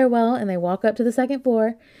the stairwell and they walk up to the second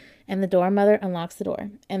floor, and the dorm mother unlocks the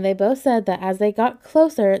door. And they both said that as they got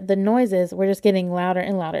closer, the noises were just getting louder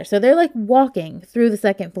and louder. So they're like walking through the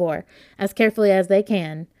second floor as carefully as they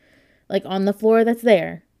can, like on the floor that's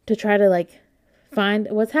there, to try to like find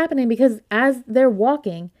what's happening, because as they're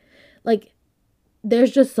walking, like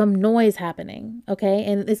there's just some noise happening, okay?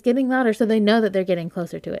 And it's getting louder, so they know that they're getting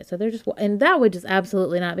closer to it. So they're just, and that would just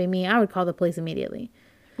absolutely not be me. I would call the police immediately.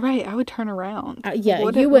 Right, I would turn around. Yeah,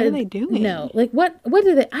 what would. What are they doing? No, like what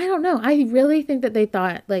did they? I don't know. I really think that they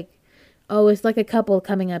thought like, oh, it's like a couple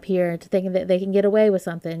coming up here to think that they can get away with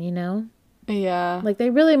something, you know? Yeah. Like they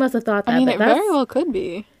really must have thought that. I mean, it very well could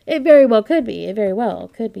be. It very well could be. It very well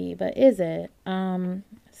could be, but is it?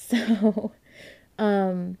 So,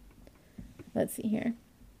 let's see here.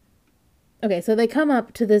 Okay, so they come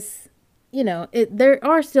up to this. You know, there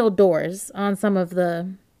are still doors on some of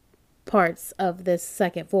the parts of this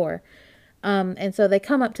second floor. And so they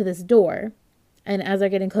come up to this door, and as they're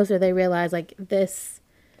getting closer, they realize like this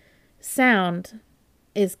sound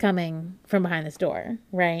is coming from behind this door,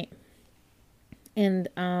 right? And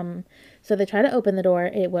so they try to open the door.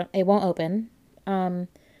 It won't open. And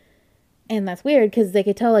that's weird because they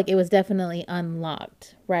could tell like it was definitely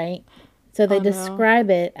unlocked, right? So they describe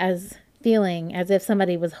it as feeling as if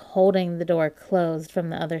somebody was holding the door closed from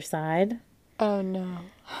the other side. Oh no.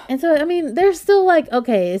 And so, I mean, they're still like,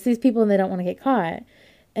 okay, it's these people and they don't want to get caught.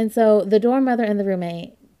 And so the dorm mother and the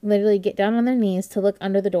roommate literally get down on their knees to look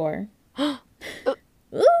under the door. Ooh,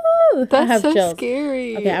 that's so chills.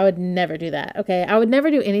 Scary. Okay, I would never do that. Okay, I would never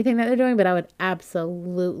do anything that they're doing, but I would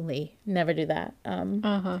absolutely never do that.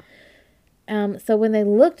 So when they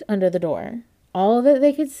looked under the door, all that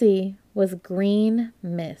they could see was green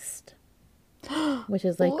mist, which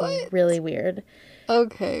is like really weird.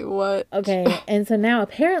 Okay, what? Okay, and so now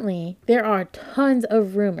apparently there are tons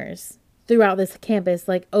of rumors throughout this campus,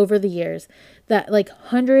 like over the years, that like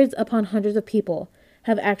hundreds upon hundreds of people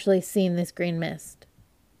have actually seen this green mist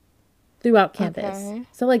throughout campus. Okay.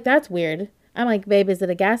 So like that's weird. I'm like, babe, is it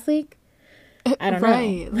a gas leak? I don't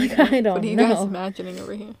know. Like I don't know. What are you guys imagining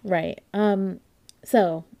over here? Right.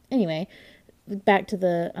 So anyway, back to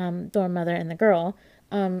the dorm mother and the girl.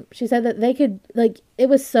 She said that they could, like, it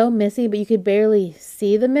was so misty, but you could barely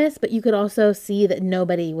see the mist, but you could also see that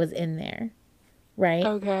nobody was in there. Right?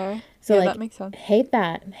 Okay. So, yeah, like, that makes sense. Hate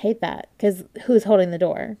that. Because who's holding the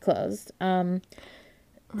door closed? Right.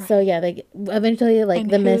 So, yeah, they eventually, like,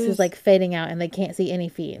 the mist is, like, fading out and they can't see any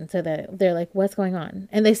feet. And so they're like, what's going on?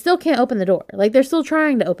 And they still can't open the door. Like, they're still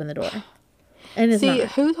trying to open the door. And it's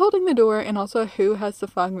not. Who's holding the door and also who has the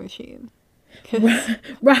fog machine?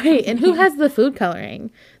 Right, and who has the food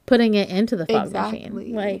coloring, putting it into the fog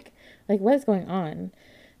machine? Like what is going on?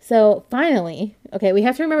 So finally, okay, we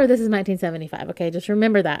have to remember this is 1975. Okay, just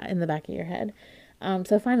remember that in the back of your head.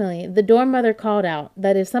 So finally, the dorm mother called out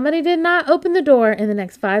that if somebody did not open the door in the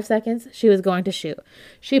next 5 seconds, she was going to shoot.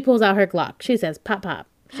 She pulls out her Glock. She says, "Pop, pop."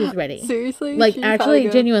 She's ready. Seriously? Like actually,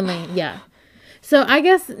 genuinely, yeah. So I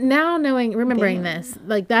guess now remembering this,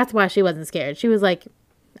 like that's why she wasn't scared. She was like,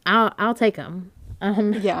 I'll take them.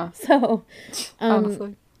 Yeah. So,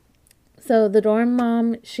 honestly. So the dorm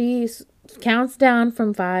mom, she counts down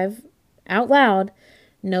from 5 out loud.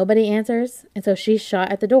 Nobody answers. And so she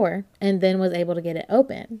shot at the door and then was able to get it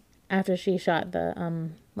open after she shot the,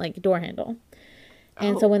 door handle.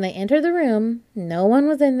 And so when they entered the room, no one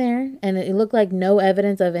was in there. And it looked like no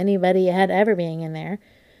evidence of anybody had ever being in there.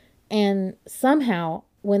 And somehow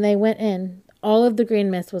when they went in, all of the green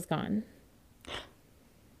mist was gone.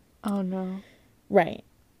 Oh, no. Right.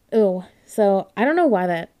 Oh, so I don't know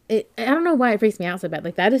why I don't know why it freaks me out so bad.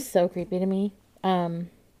 Like, that is so creepy to me.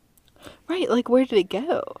 Right, like, where did it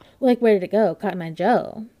go? Like, where did it go? Cotton Eye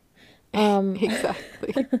Joe.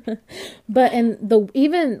 Exactly. But and the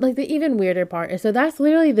even weirder part is, so that's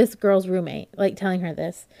literally this girl's roommate, like, telling her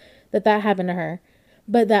that happened to her,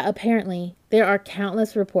 but that apparently there are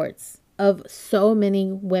countless reports of so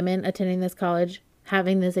many women attending this college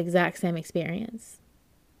having this exact same experience.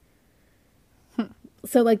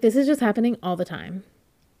 So, like, this is just happening all the time.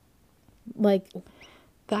 Like,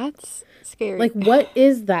 That's scary. like, what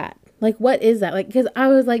is that? Like, what is that? Like, because I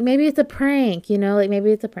was like, maybe it's a prank, like,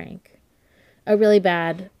 maybe it's a prank. A really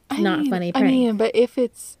bad, not funny prank. I mean, but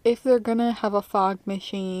if they're gonna have a fog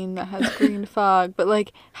machine that has green fog, but,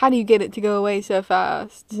 like, how do you get it to go away so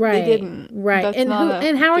fast? Right. They didn't. Right. That's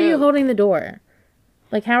And how are you holding the door?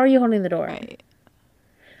 Like, how are you holding the door? Right.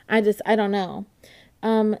 I don't know.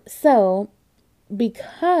 So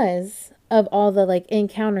because of all the, like,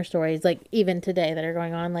 encounter stories, like, even today that are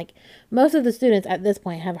going on, like, most of the students at this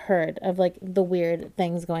point have heard of, like, the weird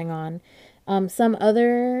things going on. Some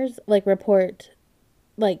others, like, report,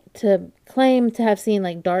 like, to claim to have seen,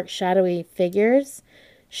 like, dark shadowy figures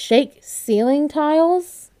shake ceiling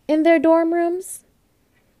tiles in their dorm rooms.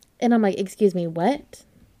 And I'm like, excuse me, what?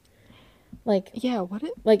 Like, Yeah, what?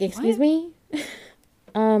 Excuse me?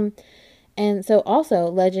 And so also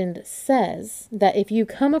legend says that if you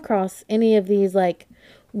come across any of these, like,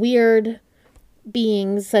 weird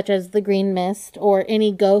beings such as the green mist or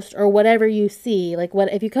any ghost or whatever you see, like,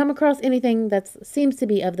 what if you come across anything that seems to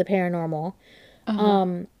be of the paranormal,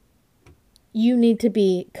 you need to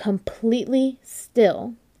be completely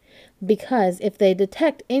still, because if they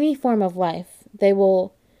detect any form of life, they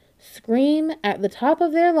will scream at the top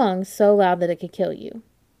of their lungs so loud that it could kill you.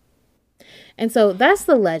 And so that's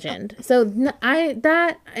the legend. So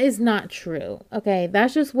that is not true. Okay,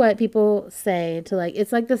 that's just what people say to, like,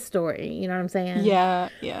 it's like the story. You know what I'm saying? Yeah,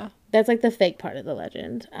 yeah. That's like the fake part of the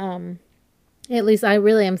legend. At least I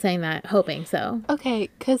really am saying that, hoping so. Okay,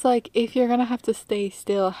 because, like, if you're gonna have to stay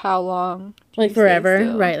still, how long? Like,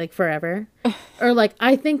 forever, right? Like, forever. Or, like,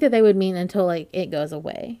 I think that they would mean until, like, it goes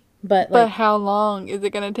away. But, like, but how long is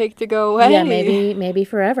it gonna take to go away? Yeah, maybe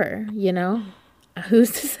forever.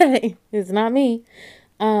 Who's to say? It's not me.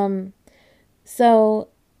 So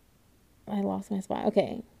I lost my spot.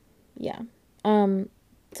 Okay, yeah.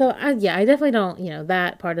 So I definitely don't.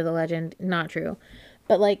 That part of the legend, not true.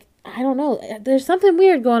 But, like, I don't know. There's something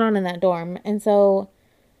weird going on in that dorm, and so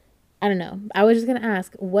I don't know. I was just gonna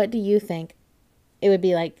ask, what do you think it would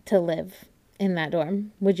be like to live in that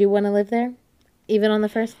dorm? Would you want to live there, even on the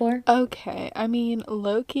first floor? Okay, I mean,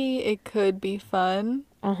 low-key, it could be fun.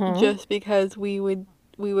 Just because we would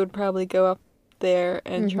probably go up there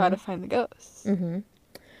and try to find the ghosts.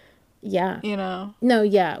 Yeah. No,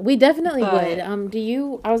 yeah, we definitely would.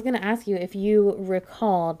 I was going to ask you if you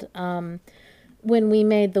recalled when we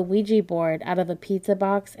made the Ouija board out of a pizza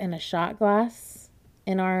box and a shot glass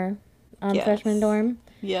in our yes. freshman dorm.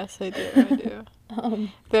 Yes, I do.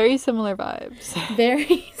 Very similar vibes.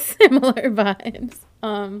 Very similar vibes.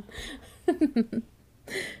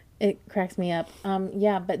 It cracks me up.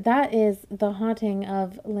 Yeah, but that is the haunting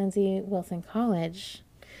of Lindsey Wilson College.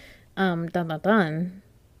 Dun dun dun.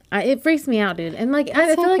 It freaks me out, dude. And, like,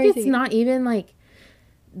 I feel like it's not even, like,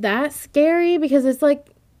 that scary because it's, like,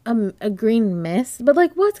 a green mist. But,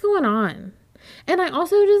 like, what's going on? And I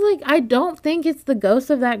also just, like, I don't think it's the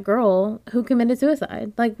ghost of that girl who committed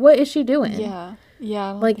suicide. Like, what is she doing? Yeah.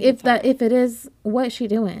 Yeah. Like, if it is, what is she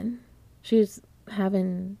doing? She's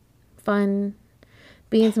having fun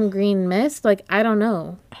being some green mist. Like, I don't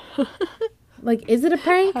know. Like, is it a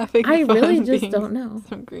prank? I really just don't know.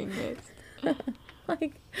 Some green mist.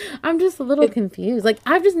 Like, I'm just a little confused. Like,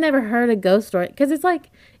 I've just never heard a ghost story. Because it's like,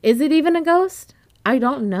 is it even a ghost? I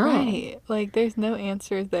don't know. Right. Like, there's no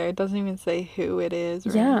answers there. It doesn't even say who it is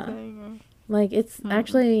or anything. Like, it's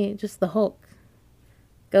actually just the Hulk.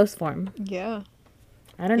 Ghost form. Yeah.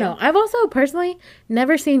 I don't know. I've also personally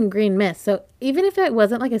never seen green mist. So even if it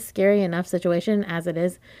wasn't, like, a scary enough situation as it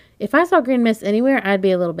is, if I saw green mist anywhere, I'd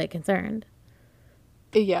be a little bit concerned.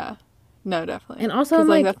 Yeah. No, definitely. And also,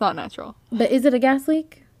 like, that's not natural. But is it a gas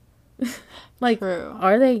leak? Like, true.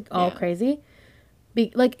 Are they all crazy?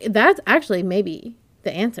 Like, that's actually maybe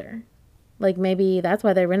the answer. Like, maybe that's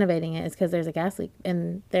why they're renovating it, is because there's a gas leak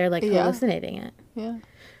and they're, like, hallucinating it. Yeah.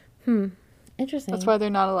 Interesting. That's why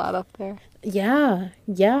they're not allowed up there. Yeah.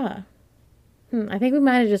 Yeah. I think we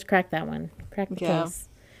might have just cracked that one. Cracked the case.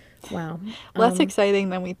 Wow. Less exciting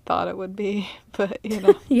than we thought it would be, but,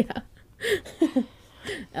 Yeah.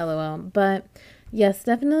 LOL. But, yes,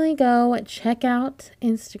 definitely go check out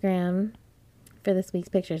Instagram for this week's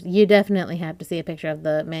pictures. You definitely have to see a picture of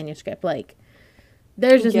the manuscript. Like,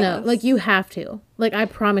 there's just no, like, you have to. Like, I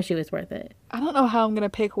promise you it's worth it. I don't know how I'm going to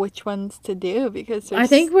pick which ones to do because I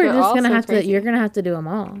think we're just going to have to, you're going to have to do them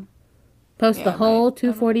all. Post the whole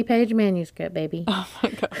 240-page manuscript, baby. Oh my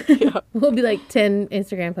God, yeah. We'll be like 10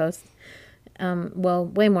 Instagram posts. Well,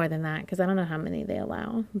 way more than that because I don't know how many they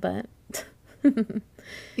allow, but...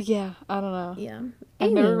 Yeah, I don't know. Yeah.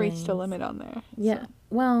 I've never reached a limit on there. Yeah. So.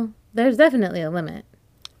 Well, there's definitely a limit.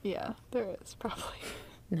 Yeah, there is, probably.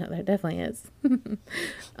 No, there definitely is.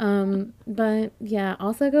 But yeah,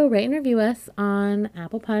 also go rate and review us on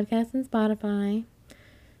Apple Podcasts and Spotify.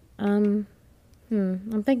 I'm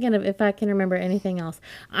thinking of if I can remember anything else.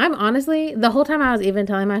 I'm honestly, the whole time I was even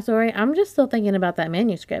telling my story, I'm just still thinking about that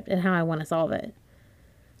manuscript and how I want to solve it.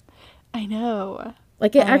 I know.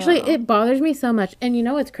 Like, it bothers me so much. And you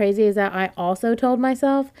know what's crazy is that I also told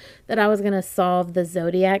myself that I was going to solve the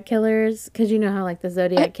Zodiac killers. Because you know how, like, the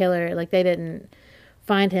Zodiac killer, like, they didn't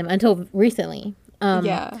find him until recently.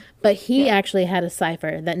 Yeah. But he actually had a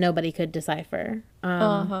cipher that nobody could decipher.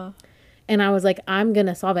 And I was like, I'm going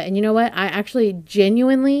to solve it. And you know what? I actually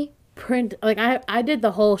genuinely I did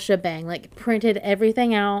the whole shebang. Like, printed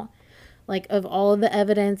everything out, like, of all of the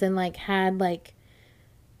evidence and, like, had, like,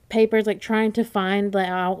 papers, like, trying to find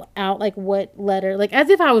out like what letter, like, as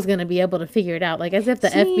if I was gonna be able to figure it out, like, as if the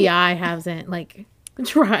FBI hasn't, like,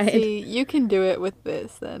 tried. See, you can do it with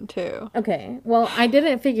this then too. Okay, well, I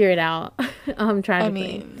didn't figure it out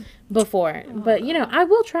tragically before, but you know, I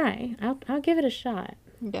will try. I'll give it a shot.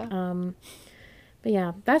 Yeah. But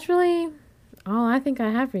yeah, that's really all I think I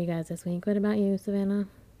have for you guys this week. What about you, Savannah?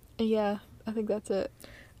 Yeah, I think that's it.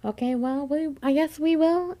 Okay, well, I guess we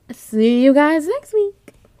will see you guys next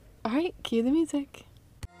week. All right, cue the music.